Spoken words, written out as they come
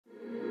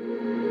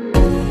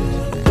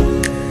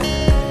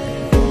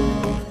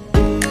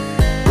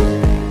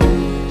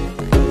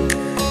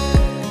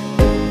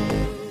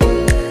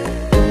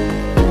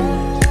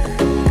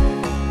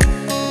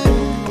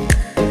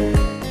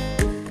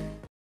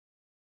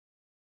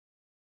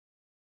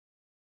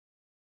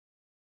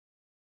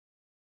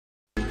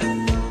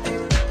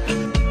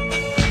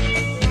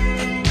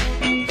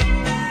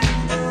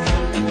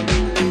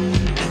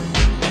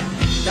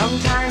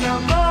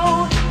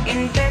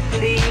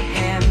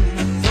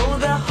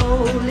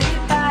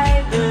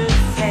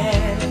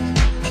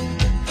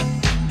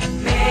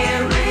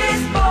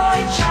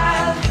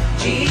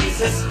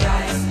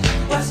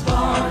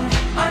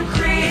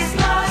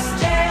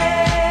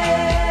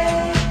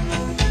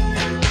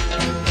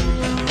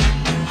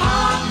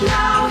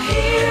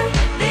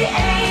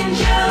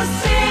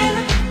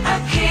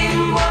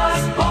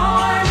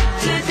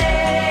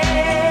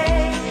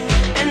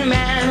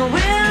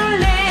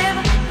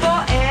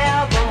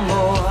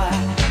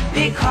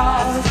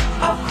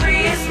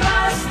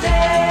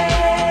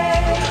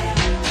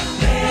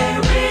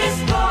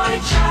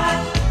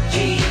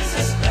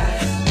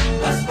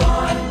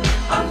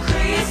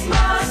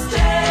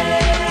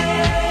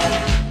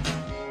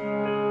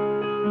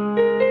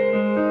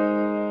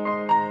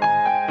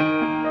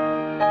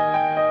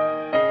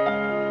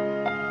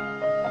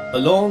A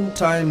long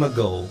time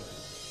ago,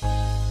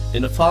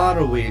 in a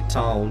faraway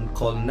town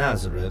called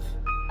Nazareth,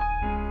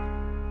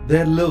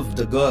 there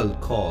lived a girl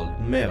called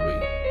Mary.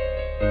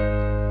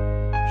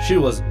 She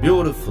was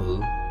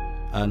beautiful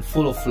and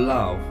full of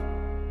love,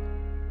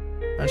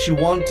 and she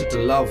wanted to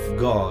love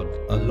God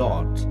a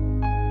lot.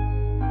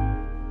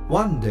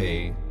 One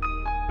day,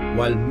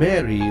 while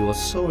Mary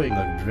was sewing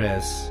her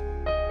dress,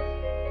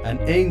 an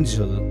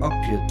angel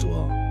appeared to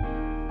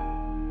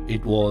her.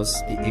 It was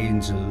the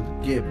angel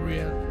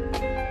Gabriel.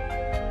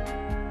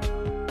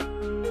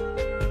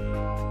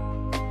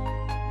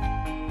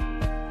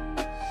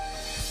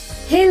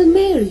 Hail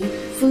Mary,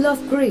 full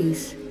of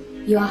grace,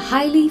 you are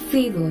highly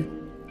favored.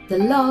 The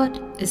Lord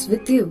is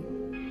with you.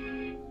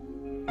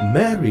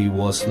 Mary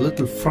was a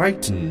little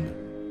frightened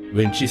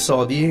when she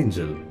saw the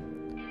angel.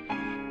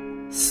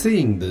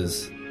 Seeing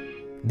this,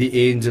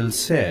 the angel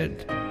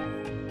said,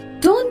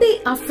 Don't be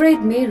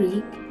afraid,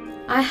 Mary.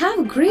 I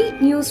have great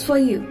news for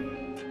you.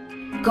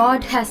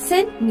 God has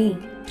sent me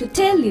to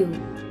tell you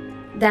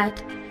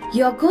that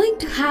you are going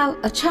to have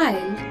a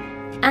child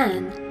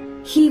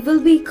and he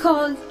will be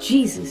called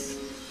Jesus.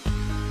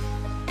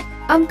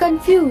 I'm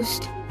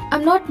confused.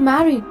 I'm not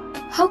married.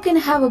 How can I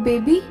have a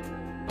baby?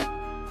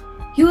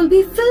 You will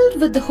be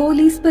filled with the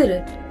Holy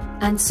Spirit,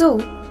 and so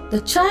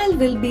the child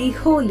will be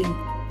holy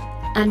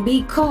and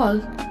be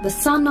called the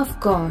Son of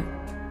God.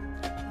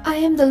 I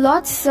am the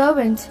Lord's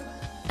servant,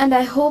 and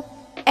I hope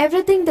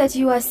everything that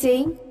you are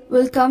saying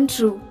will come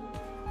true.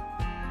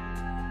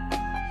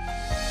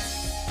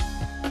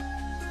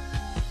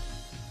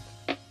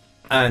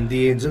 And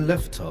the angel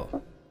left her.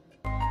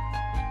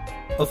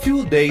 A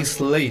few days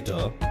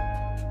later,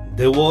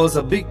 there was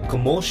a big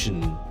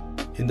commotion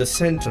in the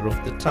center of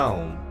the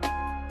town.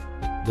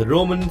 The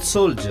Roman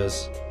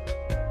soldiers,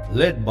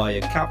 led by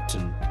a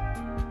captain,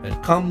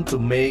 had come to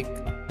make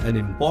an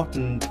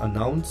important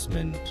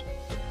announcement.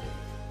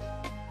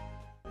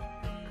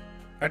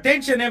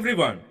 Attention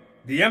everyone!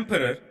 The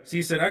Emperor,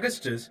 Caesar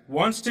Augustus,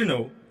 wants to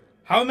know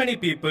how many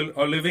people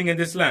are living in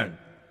this land.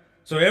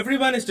 So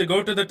everyone is to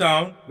go to the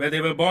town where they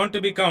were born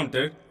to be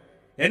counted.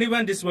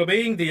 Anyone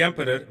disobeying the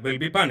Emperor will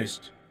be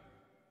punished.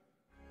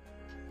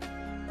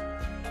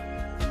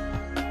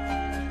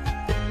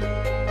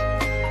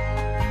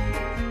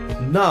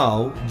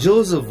 Now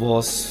Joseph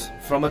was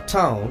from a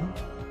town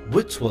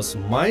which was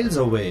miles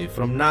away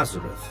from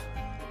Nazareth.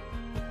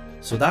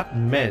 So that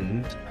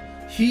meant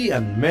he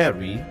and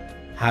Mary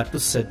had to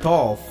set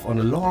off on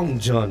a long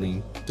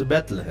journey to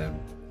Bethlehem.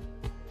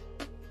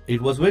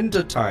 It was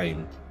winter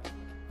time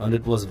and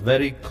it was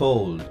very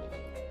cold.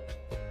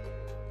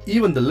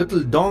 Even the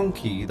little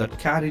donkey that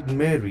carried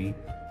Mary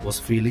was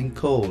feeling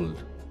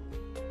cold.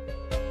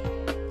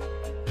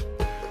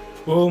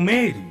 Oh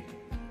Mary,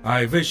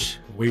 I wish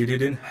we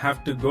didn't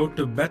have to go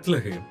to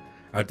Bethlehem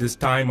at this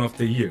time of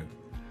the year,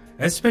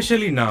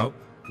 especially now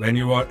when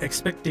you are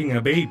expecting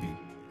a baby.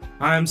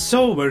 I am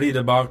so worried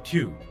about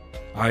you.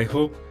 I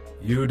hope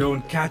you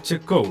don't catch a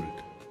cold.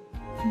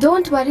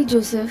 Don't worry,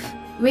 Joseph.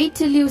 Wait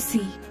till you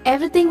see.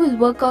 Everything will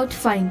work out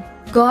fine.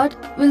 God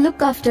will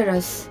look after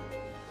us.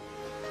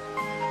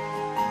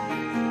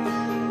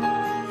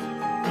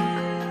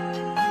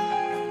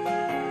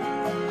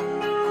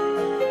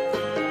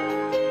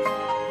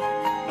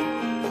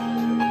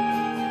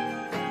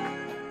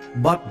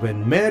 But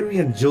when Mary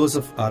and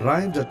Joseph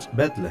arrived at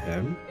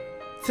Bethlehem,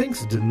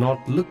 things did not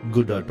look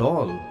good at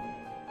all.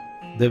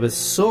 There were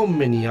so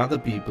many other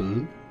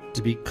people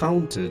to be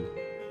counted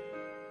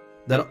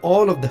that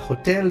all of the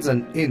hotels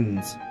and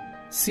inns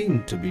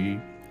seemed to be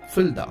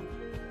filled up.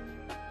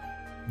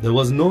 There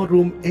was no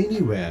room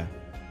anywhere.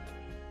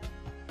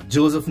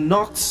 Joseph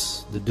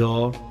knocks the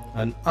door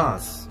and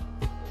asks,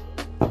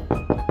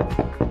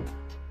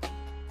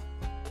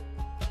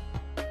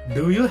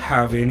 Do you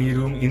have any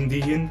room in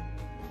the inn?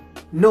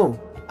 No,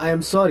 I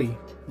am sorry.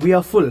 We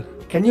are full.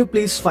 Can you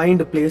please find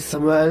a place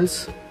somewhere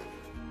else?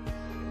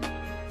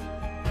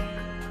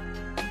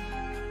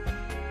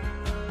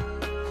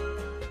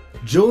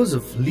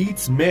 Joseph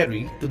leads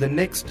Mary to the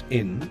next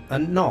inn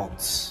and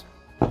knocks.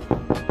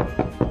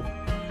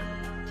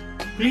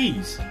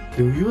 Please,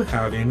 do you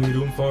have any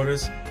room for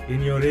us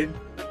in your inn?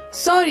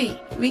 Sorry,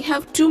 we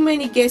have too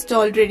many guests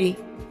already.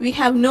 We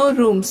have no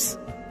rooms.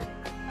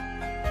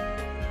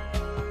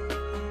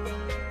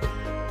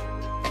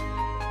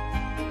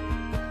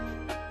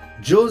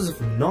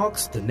 Joseph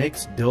knocks the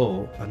next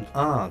door and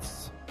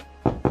asks,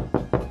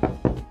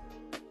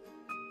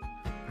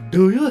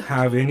 Do you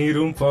have any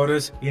room for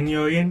us in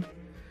your inn?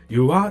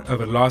 You are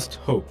our last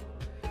hope.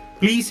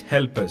 Please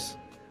help us.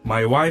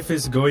 My wife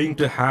is going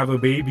to have a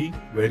baby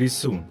very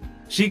soon.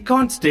 She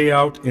can't stay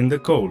out in the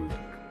cold.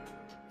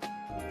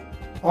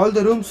 All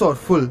the rooms are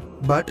full,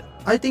 but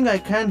I think I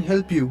can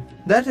help you.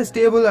 There's a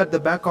stable at the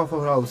back of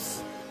our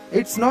house.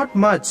 It's not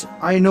much,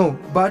 I know,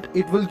 but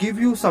it will give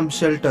you some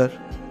shelter.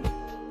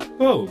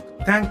 Oh,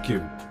 thank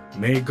you.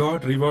 May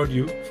God reward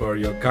you for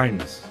your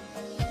kindness.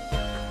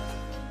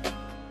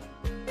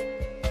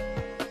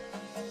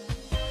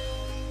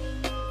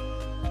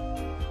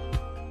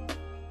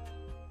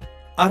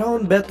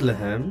 Around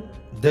Bethlehem,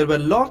 there were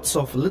lots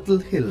of little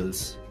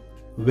hills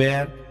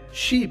where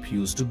sheep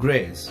used to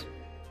graze.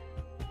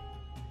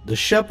 The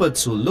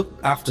shepherds who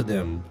looked after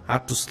them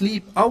had to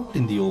sleep out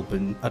in the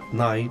open at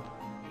night,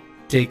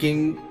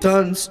 taking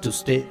turns to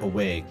stay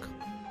awake.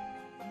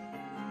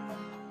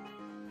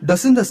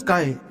 Doesn't the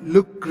sky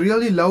look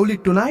really lovely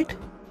tonight?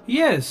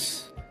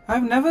 Yes,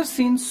 I've never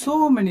seen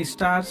so many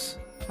stars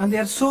and they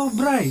are so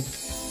bright.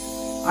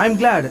 I'm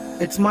glad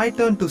it's my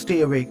turn to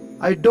stay awake.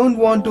 I don't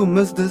want to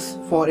miss this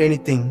for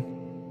anything.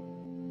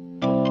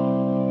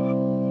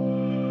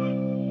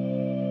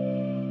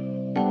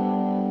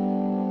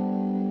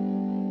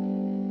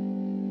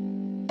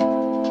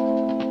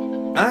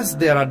 As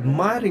they are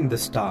admiring the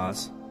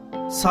stars,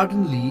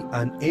 suddenly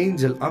an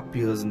angel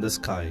appears in the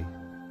sky,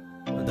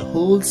 and the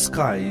whole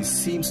sky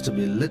seems to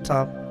be lit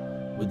up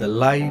with the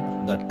light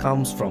that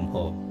comes from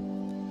her.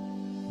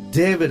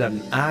 David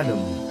and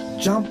Adam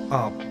jump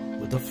up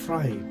with a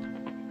fright.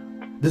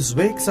 This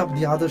wakes up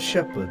the other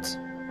shepherds,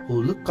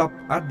 who look up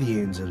at the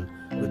angel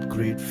with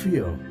great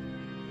fear.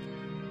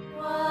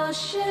 While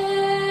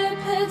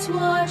shepherds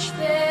watch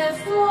their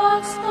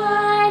flocks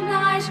by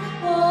night,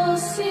 all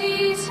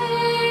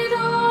seated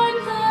on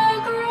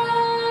the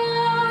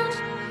ground,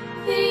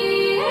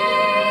 the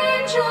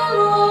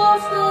angel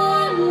of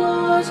the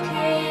Lord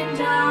came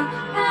down,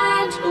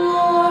 and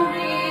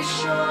glory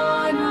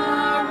shone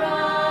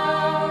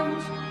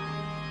around.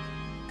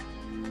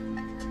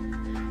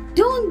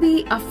 Don't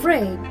be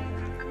afraid.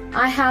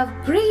 I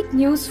have great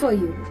news for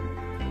you.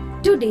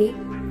 Today,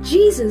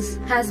 Jesus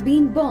has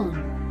been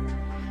born.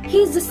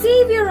 He is the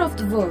Savior of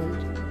the world.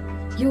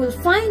 You will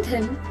find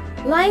him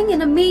lying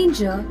in a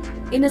manger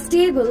in a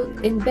stable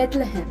in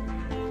Bethlehem.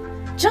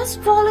 Just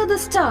follow the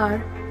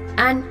star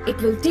and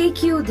it will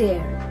take you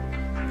there.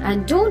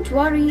 And don't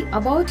worry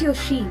about your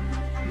sheep,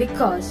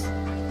 because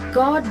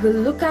God will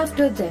look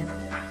after them.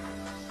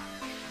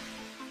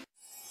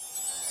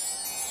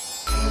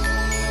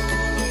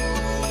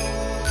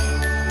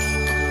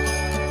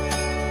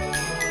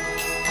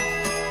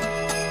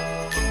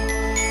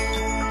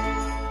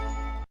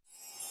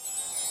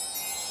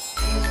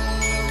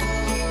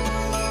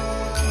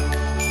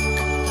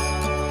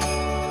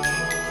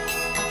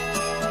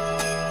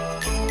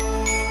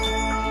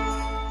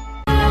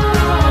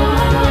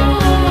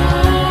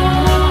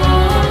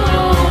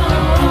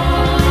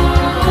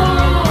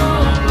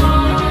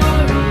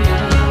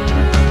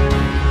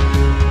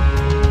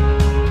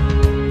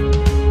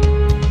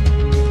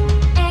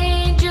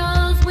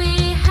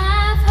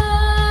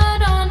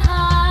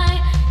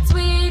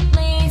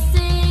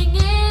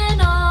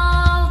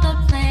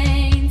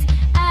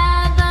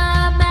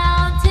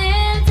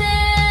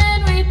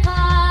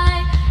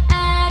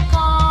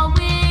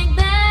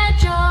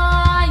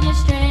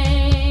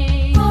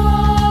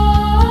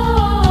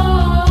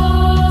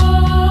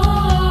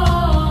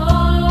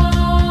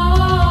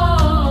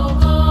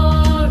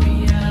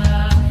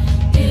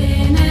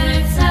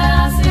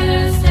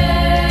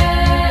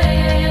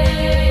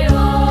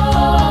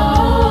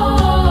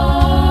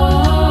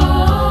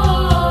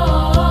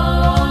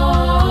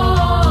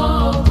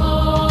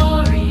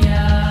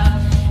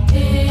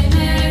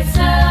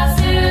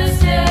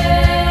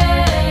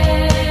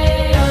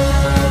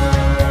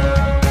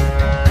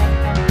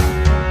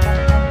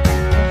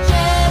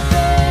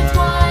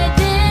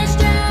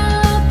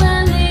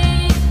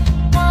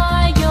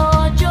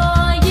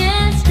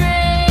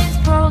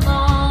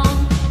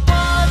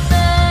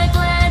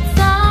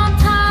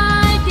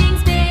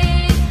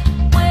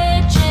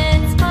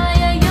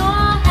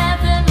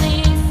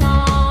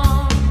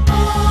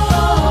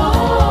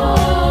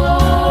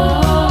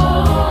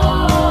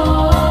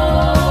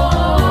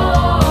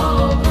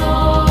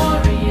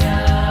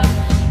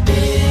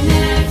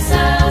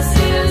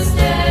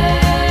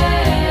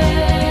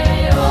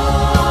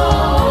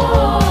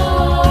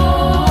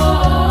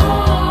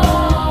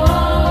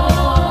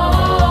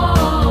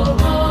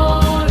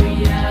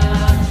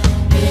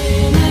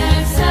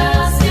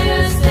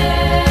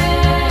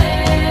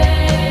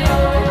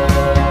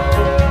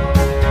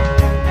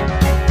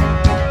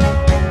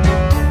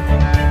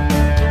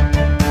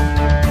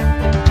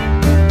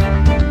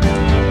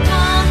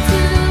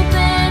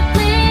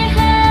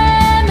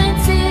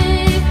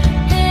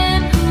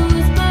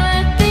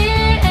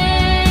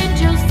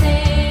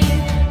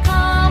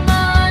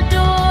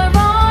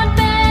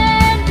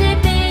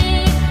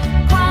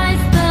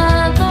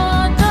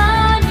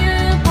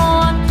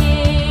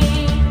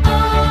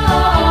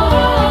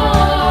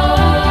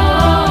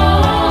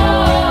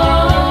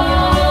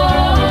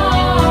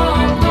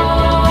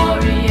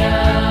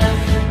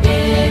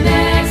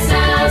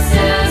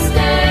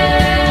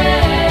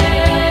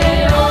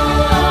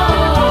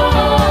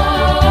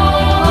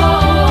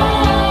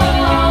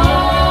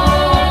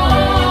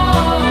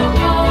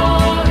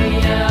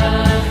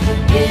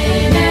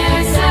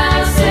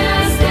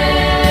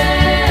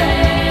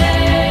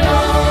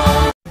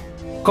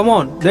 Come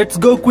on, let's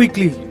go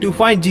quickly to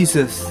find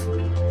Jesus.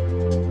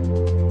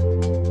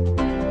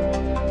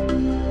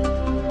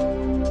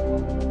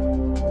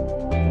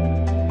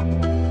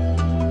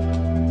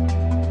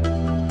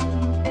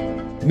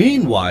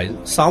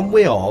 Meanwhile, some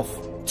way off,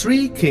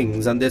 3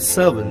 kings and their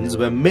servants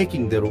were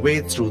making their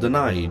way through the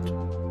night.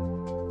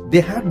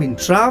 They had been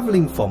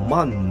traveling for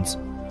months,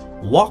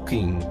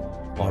 walking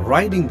or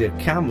riding their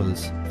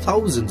camels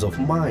thousands of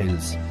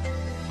miles.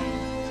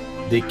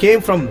 They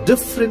came from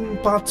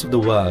different parts of the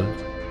world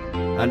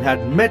and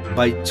had met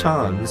by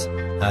chance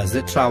as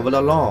they traveled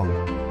along,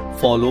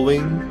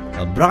 following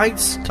a bright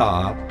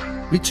star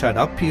which had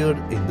appeared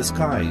in the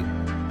sky.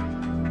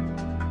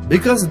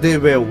 Because they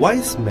were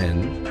wise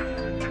men,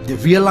 they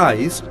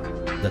realized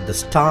that the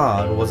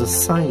star was a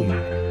sign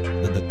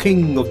that the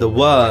King of the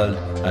world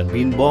had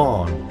been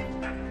born.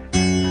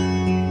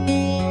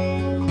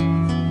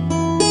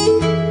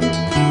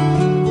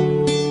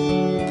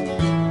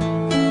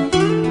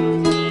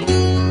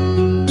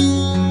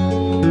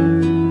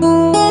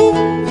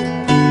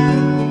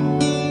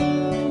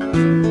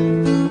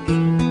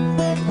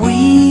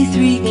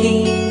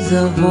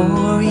 Of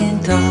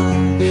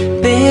Oriental,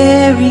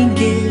 bearing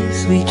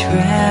gifts we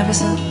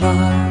traverse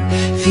afar,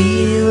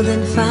 field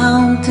and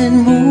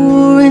fountain,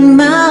 moor and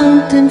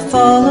mountain,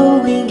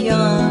 following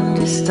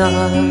yonder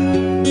star,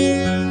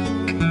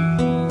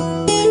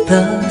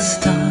 the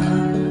star.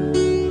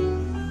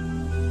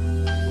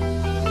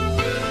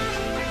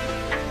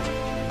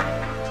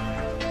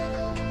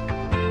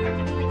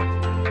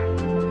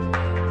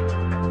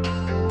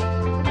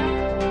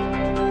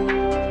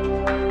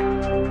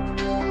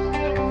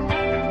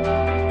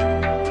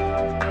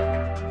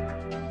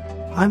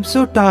 I'm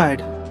so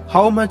tired.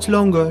 How much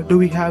longer do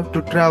we have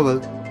to travel?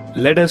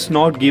 Let us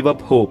not give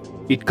up hope.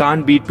 It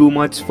can't be too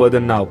much further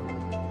now.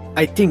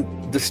 I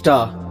think the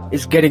star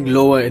is getting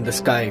lower in the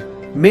sky.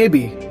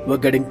 Maybe we're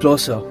getting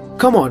closer.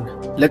 Come on,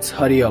 let's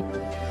hurry up.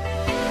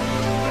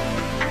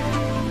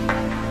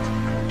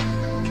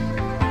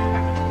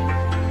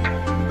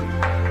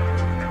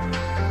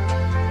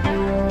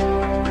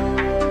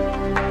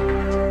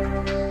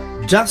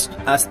 Just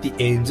as the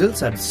angels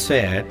had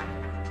said,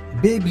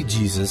 baby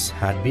Jesus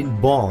had been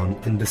born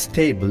in the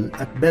stable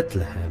at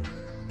Bethlehem.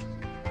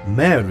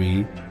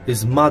 Mary,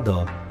 his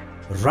mother,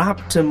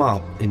 wrapped him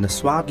up in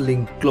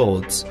swaddling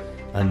clothes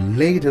and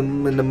laid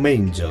him in a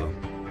manger.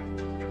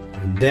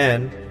 And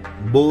then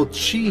both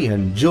she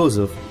and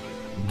Joseph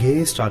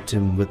gazed at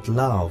him with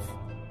love.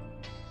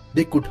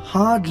 They could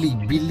hardly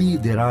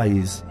believe their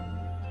eyes.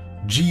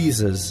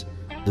 Jesus,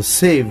 the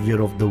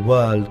Savior of the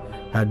world,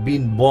 had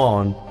been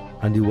born,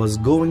 and he was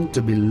going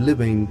to be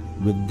living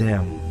with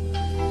them.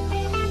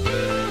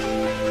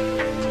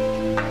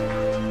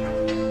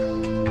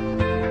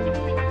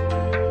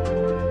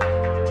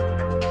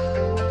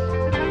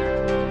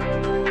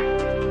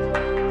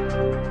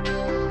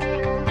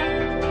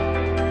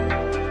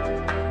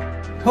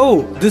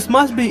 Oh, this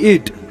must be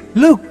it.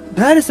 Look,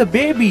 there is a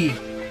baby.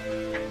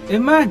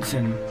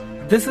 Imagine,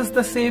 this is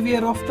the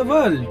Savior of the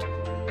world.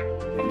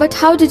 But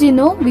how did you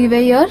know we were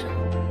here?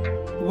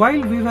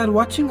 While we were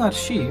watching our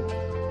sheep,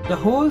 the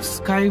whole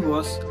sky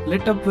was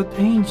lit up with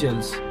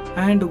angels,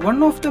 and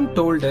one of them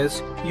told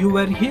us you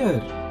were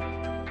here.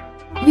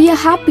 We are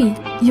happy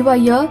you are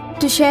here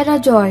to share our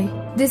joy.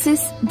 This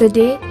is the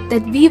day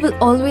that we will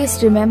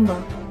always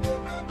remember.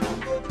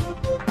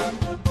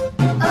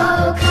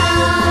 Oh,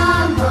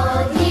 come,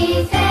 all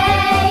ye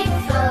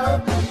faithful,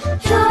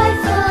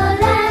 joyful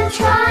and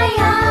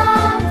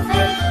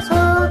triumphant.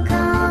 Oh,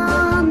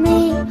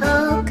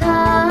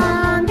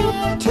 come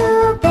ye to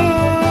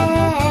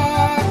Bethlehem.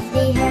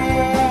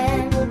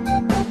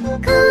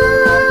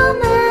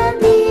 Come and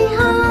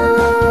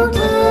behold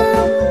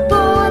him,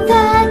 born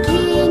the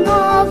King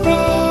of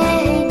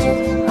ages.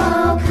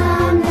 Oh,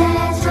 come,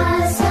 let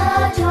us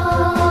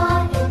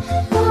adore him.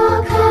 Oh,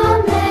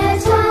 come,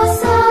 let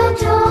us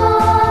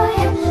adore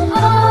him.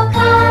 Oh,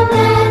 come,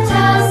 let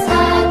us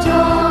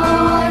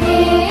adore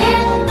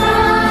him,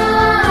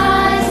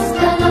 Christ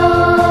the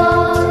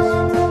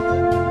Lord.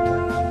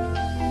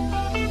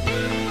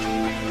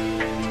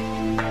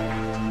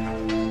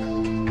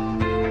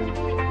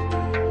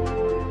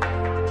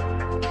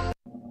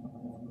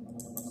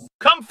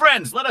 Come,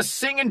 friends, let us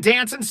sing and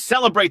dance and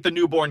celebrate the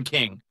newborn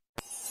king.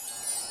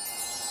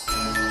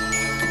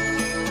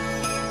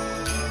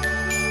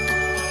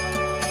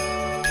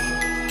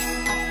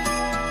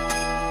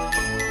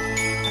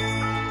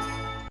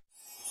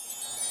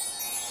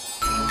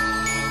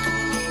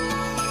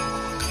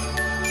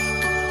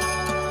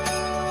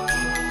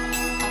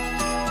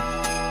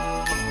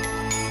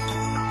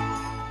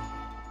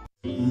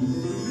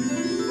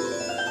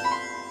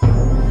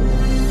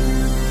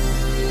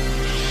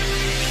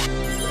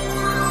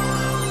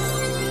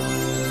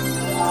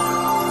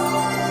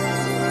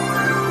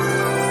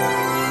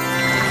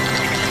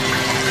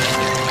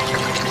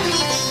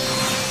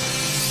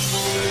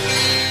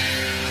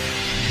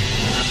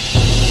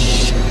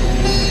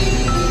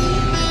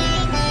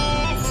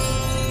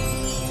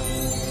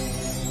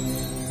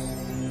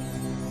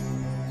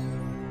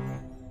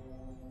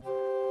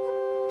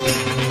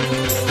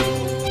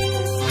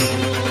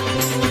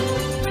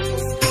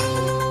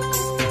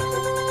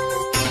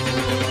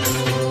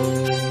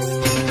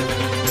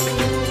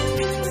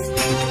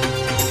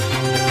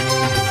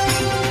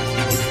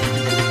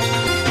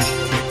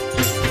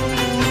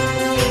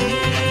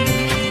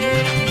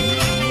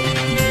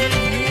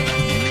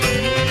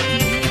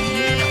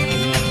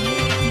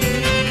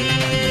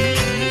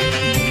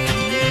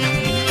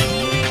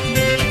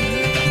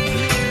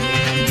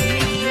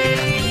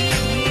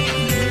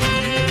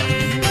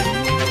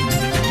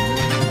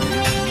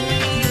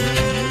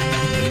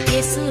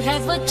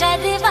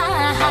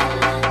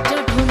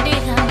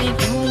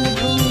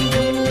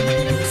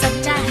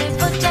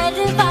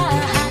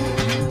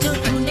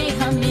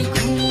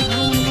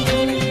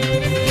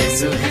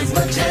 यीशु है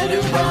वो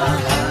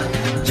चरवाहा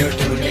जो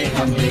ढूंढे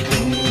हमें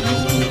ढूंढ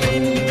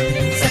ढूंढ।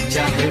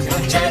 सच्चा है वो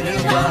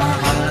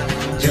चरवाहा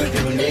जो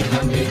ढूंढे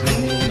हमें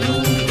ढूंढ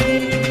ढूंढ।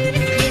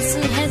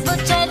 यीशु है वो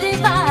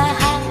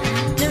चरवाहा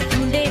जो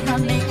ढूंढे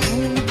हमें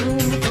ढूंढ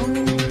ढूंढ।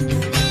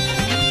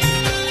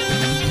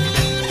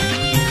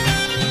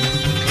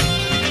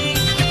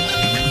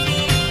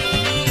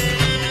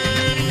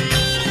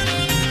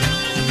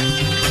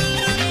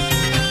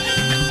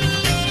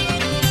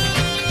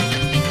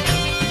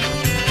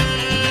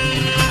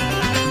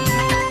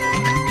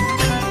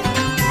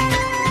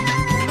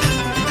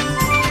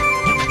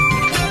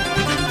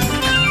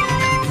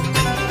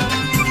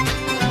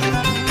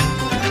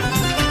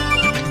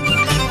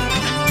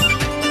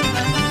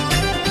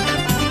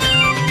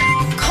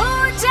 खो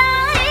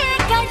जाए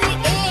कर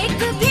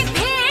एक भी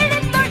भेड़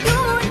तो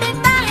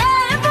ढूंढता है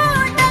वो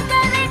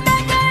डगर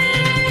डगर।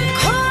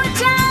 खो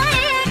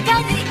जाए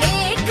कर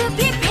एक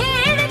भी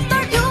भेड़ तो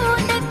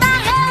ढूंढता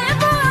है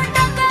वो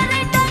डगर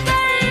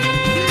डगर।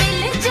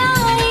 मिल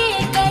जाए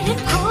कर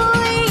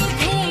कोई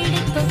भेड़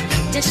तो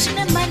जश्न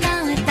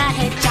मनाता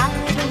है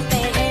चारों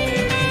पहर।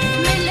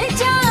 मिल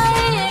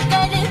जाए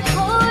कर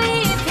कोई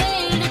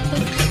भेड़ तो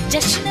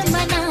जश्न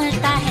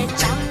मनाता है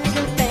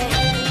चारों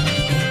पहर।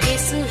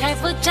 यीशु है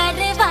वो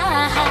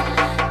चरवाहा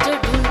जो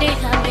ढूंढे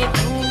हमें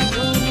ढूंढ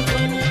ढूंढ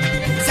ढूंढ।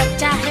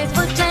 सच्चा है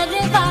वो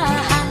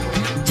चरवाहा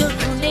जो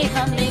ढूंढे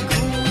हमें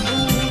ढूंढ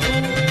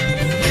ढूंढ।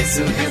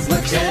 यीशु है वो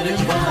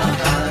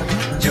चरवाहा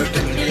जो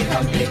ढूंढे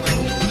हमें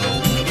ढूंढ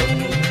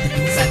ढूंढ।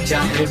 सच्चा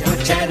है वो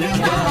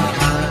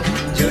चरवाहा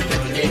जो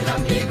ढूंढे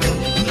हमें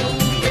ढूंढ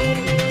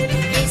ढूंढ।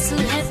 यीशु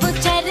है वो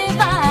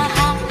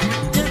चरवाहा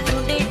जो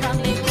ढूंढे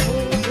हमें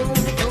ढूंढ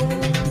ढूंढ।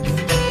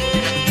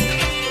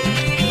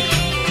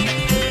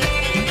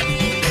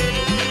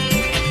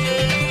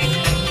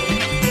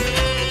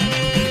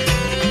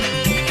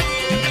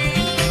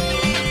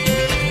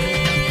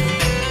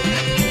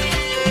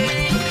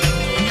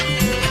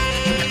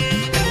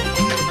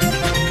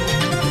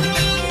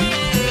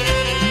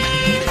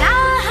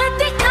 राह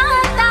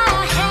दिखाता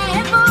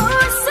है वो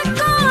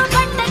उसको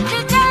भटक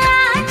गया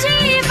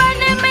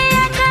जीवन में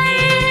अगर।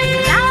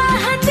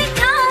 राह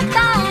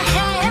दिखाता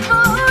है वो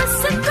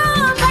उसको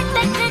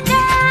भटक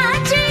गया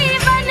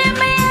जीवन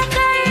में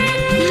अगर।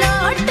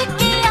 लौट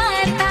के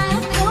आता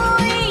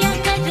कोई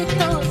अगर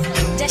तो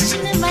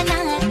जश्न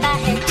मनाता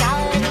है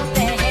चारों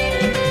पहर।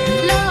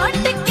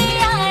 लौट के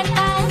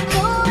आता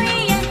कोई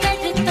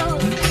अगर तो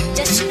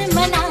जश्न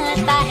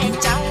मनाता है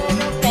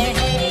चारों पहर।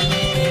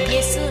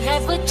 यीशु है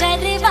वो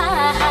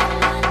चरवाहा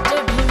जो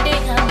ढूंढे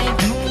हमें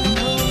ढूंढ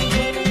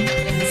ढूंढ।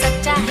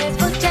 सच्चा है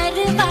वो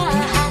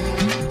चरवाहा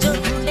जो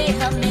ढूंढे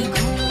हमें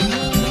ढूंढ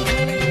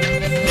ढूंढ।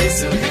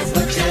 यीशु है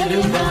वो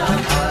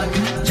चरवाहा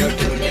जो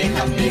ढूंढे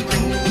हमें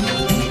ढूंढ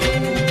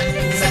ढूंढ।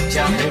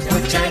 सच्चा है वो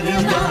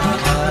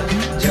चरवाहा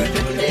जो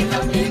ढूंढे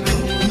हमें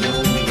ढूंढ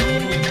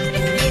ढूंढ।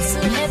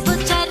 यीशु है वो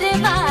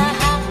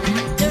चरवाहा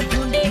जो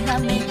ढूंढे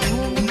हमें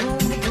ढूंढ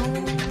ढूंढ।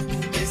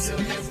 यीशु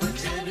है वो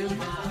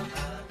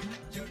चरवाहा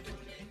जो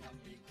ढूंढे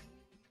हमें।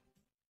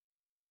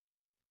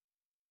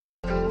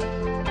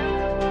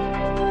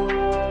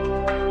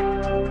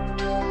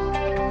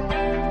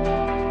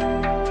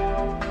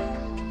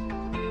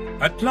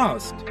 At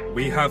last,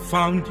 we have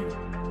found you.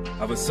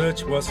 Our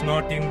search was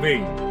not in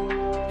vain.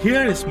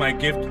 Here is my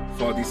gift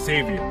for the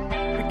Savior,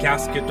 a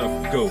casket of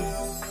gold.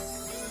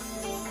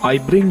 I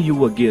bring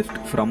you a gift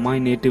from my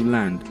native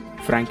land,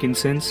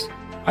 frankincense.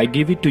 I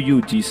give it to you,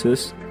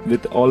 Jesus,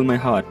 with all my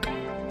heart.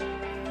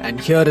 And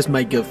here is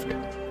my gift,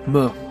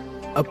 myrrh,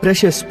 a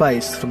precious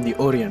spice from the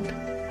Orient.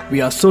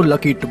 We are so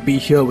lucky to be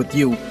here with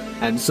you,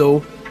 and so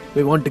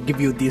we want to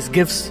give you these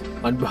gifts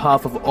on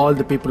behalf of all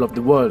the people of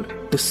the world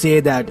to say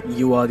that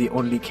you are the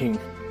only King.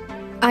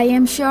 I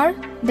am sure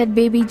that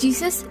baby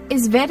Jesus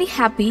is very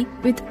happy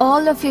with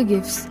all of your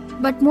gifts,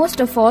 but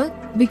most of all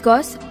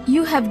because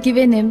you have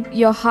given him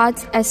your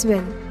hearts as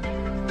well.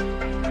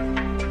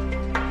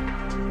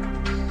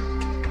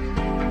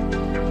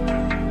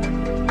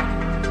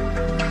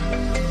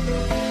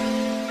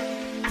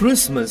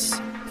 Christmas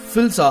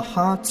fills our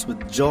hearts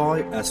with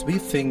joy as we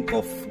think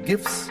of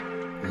gifts,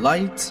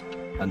 lights,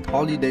 and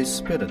holiday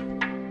spirit.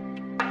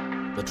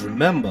 But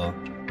remember,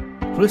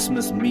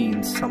 Christmas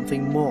means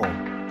something more.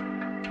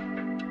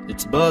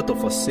 It's birth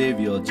of our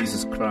Savior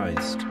Jesus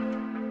Christ.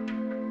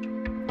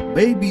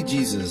 Baby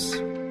Jesus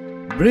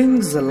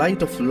brings the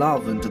light of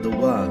love into the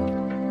world,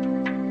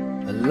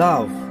 a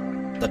love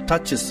that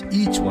touches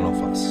each one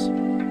of us.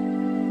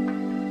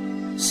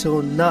 So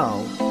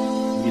now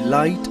we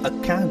light a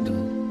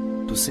candle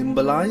to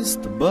symbolize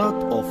the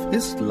birth of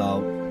His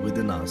love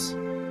within us.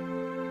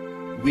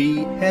 We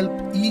help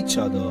each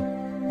other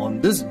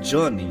on this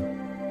journey,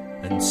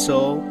 and so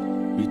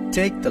we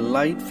take the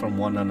light from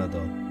one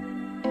another.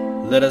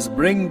 Let us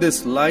bring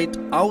this light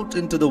out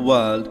into the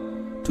world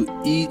to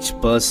each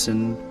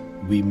person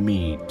we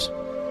meet.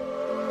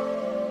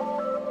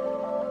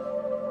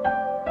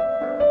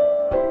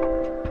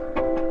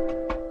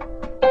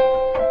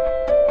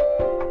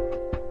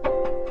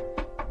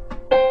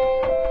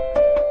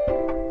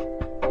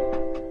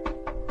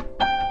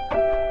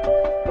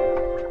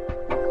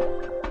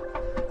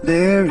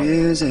 There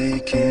is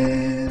a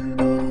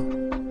candle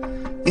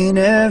in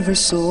every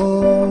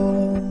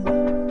soul,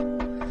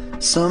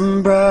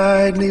 some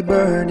brightly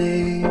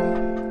burning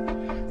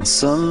and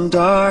some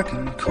dark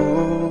and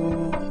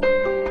cold.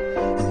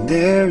 And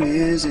there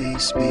is a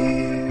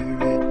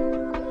spirit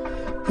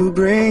who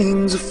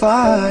brings a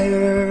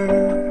fire,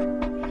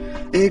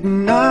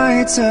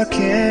 ignites a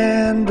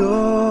candle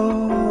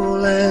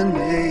and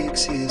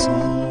makes his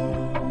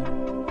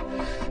home.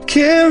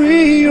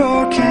 Carry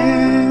your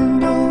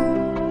candle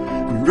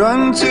and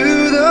run to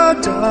the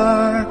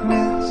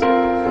darkness,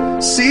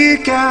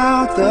 seek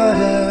out the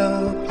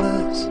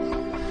helpless,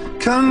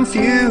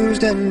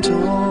 confused and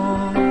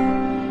torn,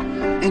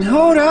 and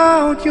hold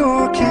out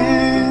your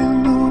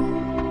candle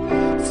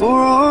for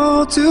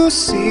all to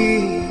see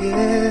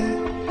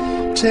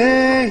it.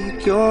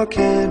 Take your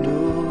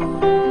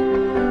candle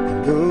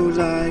and go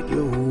light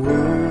your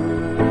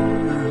world.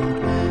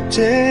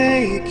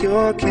 Take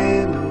your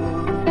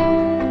candle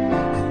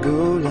and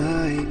go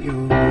light your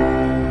world.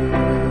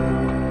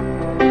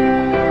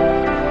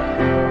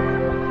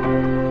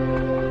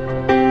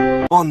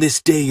 On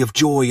this day of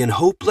joy and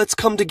hope, let's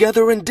come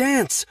together and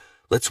dance.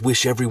 Let's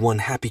wish everyone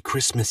Happy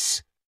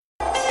Christmas.